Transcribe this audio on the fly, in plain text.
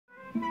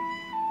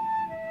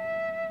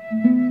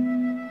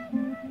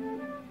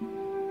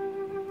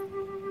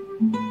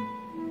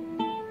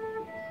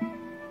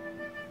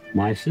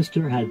My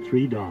sister had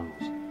 3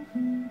 dolls: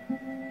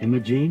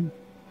 Imogene,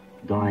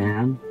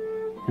 Diane,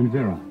 and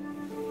Vera.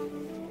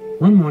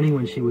 One morning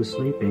when she was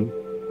sleeping,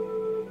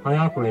 I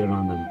operated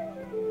on them.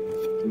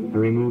 I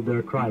removed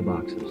their cry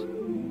boxes.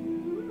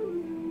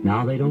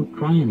 Now they don't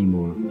cry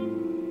anymore.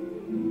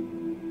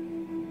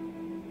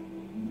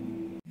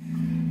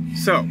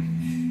 So,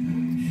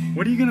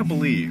 what are you going to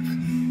believe?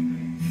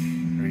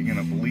 Are you going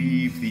to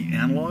believe the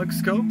analog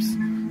scopes,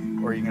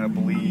 or are you going to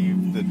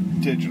believe the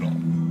digital,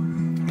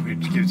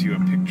 which gives you a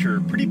picture,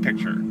 pretty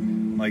picture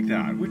like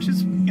that, which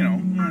is, you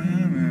know,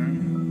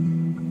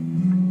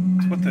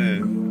 it's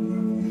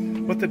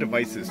what the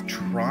device is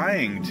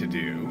trying to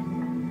do,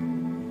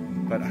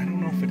 but I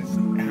don't know if it is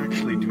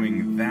actually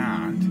doing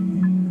that,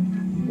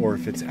 or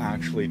if it's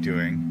actually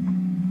doing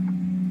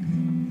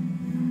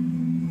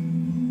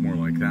more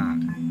like that.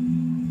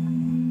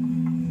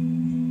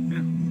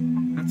 Yeah,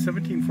 that's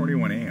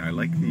 1741A. I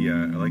like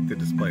the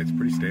display. It's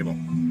pretty stable.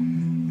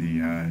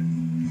 The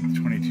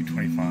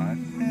 2225.